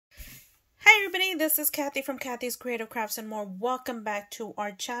Hi, this is Kathy from Kathy's Creative Crafts and More. Welcome back to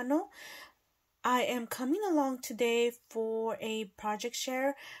our channel. I am coming along today for a project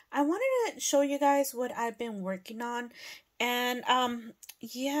share. I wanted to show you guys what I've been working on, and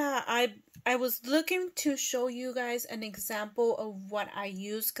yeah, I was looking to show you guys an example of what I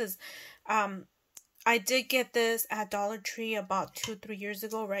use, because I did get this at Dollar Tree about 2-3 years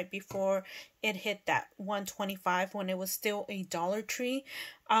ago, right before it hit that $1.25 when it was still a Dollar Tree.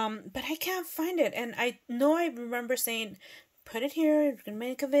 But I can't find it, and I know I remember saying, put it here, you can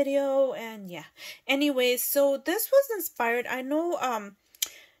make a video, and yeah. Anyways, so this was inspired. I know,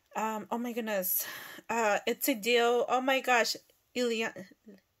 oh my goodness, it's a deal. Oh my gosh,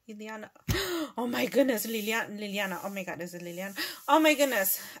 Liliana. Oh my goodness, Liliana. Oh my god, is it Liliana? Oh my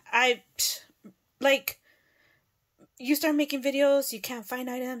goodness, like, you start making videos, you can't find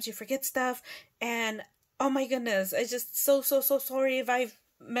items, you forget stuff, and oh my goodness, I just so sorry if I've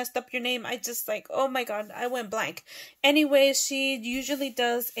messed up your name. I just, like, oh my god, I went blank. Anyways, she usually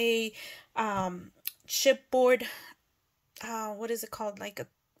does a chipboard, what is it called, like a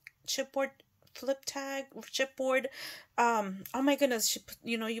chipboard flip tag or chipboard. Oh my goodness,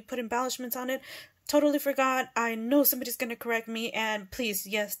 you put embellishments on it. Totally forgot. I know somebody's gonna correct me, and please,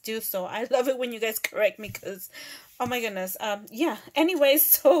 yes, do so. I love it when you guys correct me, because oh my goodness. Yeah, anyways,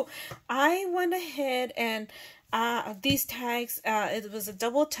 so I went ahead and these tags, it was a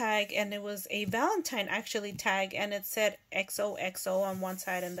double tag, and it was a Valentine actually tag, and it said XOXO on one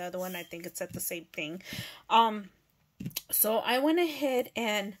side, and the other one, I think it said the same thing. So I went ahead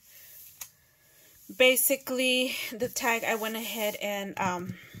and basically the tag, I went ahead and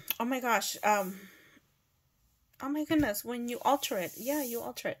oh my gosh, oh my goodness, when you alter it, yeah, you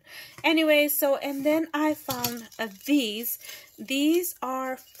alter it. Anyway, so, and then I found these. These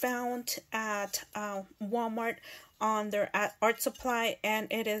are found at Walmart on their art supply, and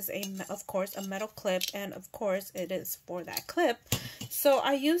it is of course a metal clip, and of course it is for that clip. So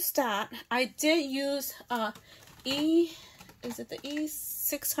I used that. I did use is it the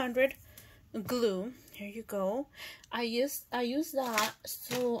E600 glue? Here you go. I use that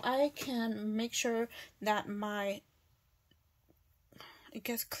so I can make sure that my, I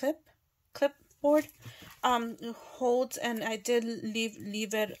guess, clipboard holds, and I did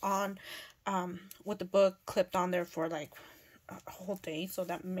leave it on with the book clipped on there for like a whole day, so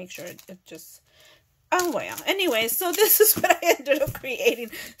that makes sure it just, oh well. Anyway, so this is what I ended up creating.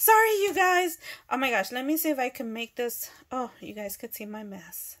 Sorry, you guys. Oh my gosh, let me see if I can make this. Oh, you guys could see my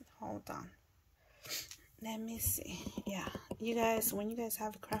mess. Hold on. Let me see. Yeah, you guys, when you guys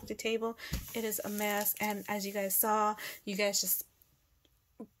have a crafty table, it is a mess. And as you guys saw, you guys just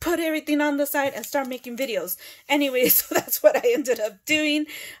put everything on the side and start making videos. Anyway, so that's what I ended up doing.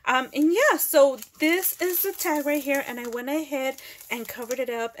 And yeah, so this is the tag right here, and I went ahead and covered it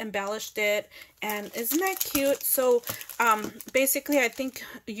up, embellished it, and isn't that cute? So basically, I think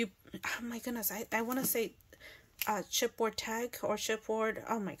you, oh my goodness, I want to say chipboard tag or chipboard,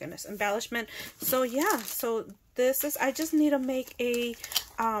 oh my goodness, embellishment. So yeah, so this is, I just need to make a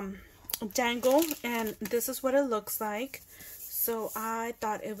dangle, and this is what it looks like. So I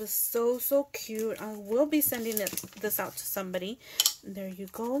thought it was so cute. I will be sending this out to somebody. There you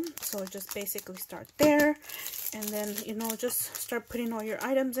go. So just basically start there, and then, you know, just start putting all your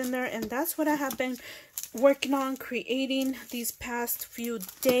items in there. And that's what I have been working on creating these past few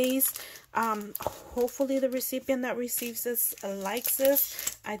days. Hopefully the recipient that receives this likes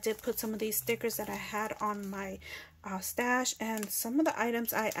this. I did put some of these stickers that I had on my stash, and some of the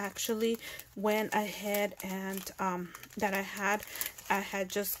items I actually went ahead and that I had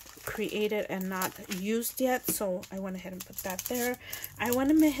just created and not used yet, so I went ahead and put that there. I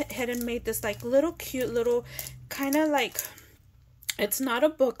went ahead and made this like little cute little kind of like, it's not a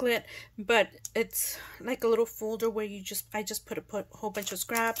booklet, but it's like a little folder where I just put a whole bunch of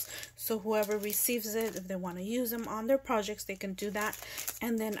scraps, so whoever receives it, if they want to use them on their projects, they can do that.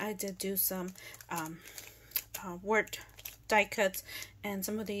 And then I did do some word die cuts, and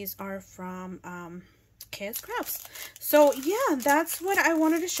some of these are from KS Crafts. So yeah, that's what I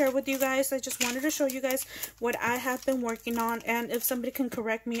wanted to share with you guys. I just wanted to show you guys what I have been working on, and if somebody can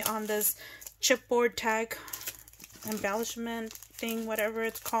correct me on this chipboard tag embellishment thing, whatever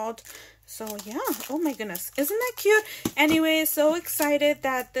it's called. So yeah, oh my goodness, isn't that cute? Anyway, so excited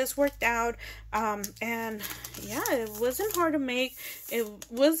that this worked out. And yeah, it wasn't hard to make, it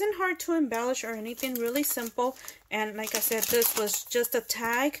wasn't hard to embellish or anything, really simple. And like I said, this was just a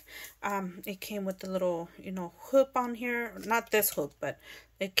tag. It came with the little, you know, hook on here, not this hook, but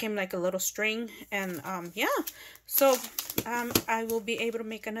it came like a little string. And yeah, so I will be able to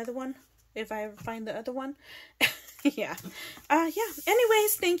make another one if I ever find the other one. Yeah.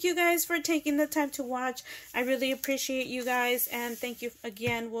 Anyways, thank you guys for taking the time to watch. I really appreciate you guys, and thank you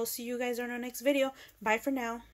again. We'll see you guys on our next video. Bye for now.